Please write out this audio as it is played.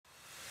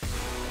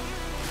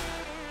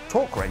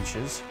Torque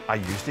wrenches are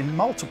used in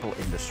multiple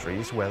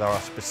industries where there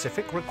are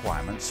specific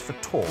requirements for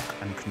torque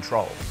and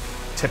control.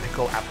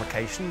 Typical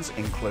applications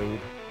include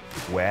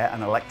where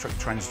an electric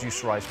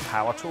transducerized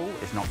power tool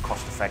is not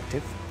cost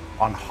effective,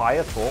 on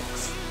higher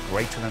torques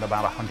greater than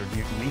about 100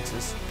 Newton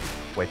meters,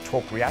 where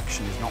torque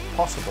reaction is not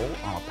possible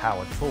on a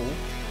power tool,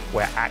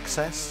 where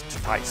access to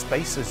tight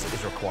spaces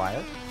is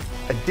required.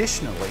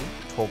 Additionally,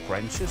 torque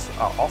wrenches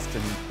are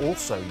often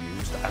also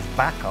used as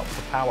backup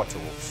for power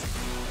tools,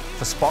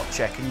 for spot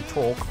checking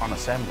torque on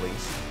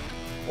assemblies,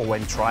 or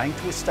when trying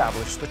to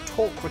establish the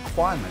torque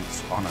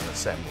requirements on an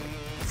assembly.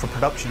 For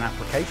production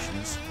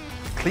applications,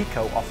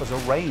 Cleco offers a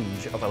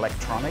range of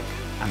electronic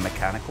and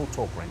mechanical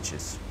torque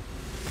wrenches.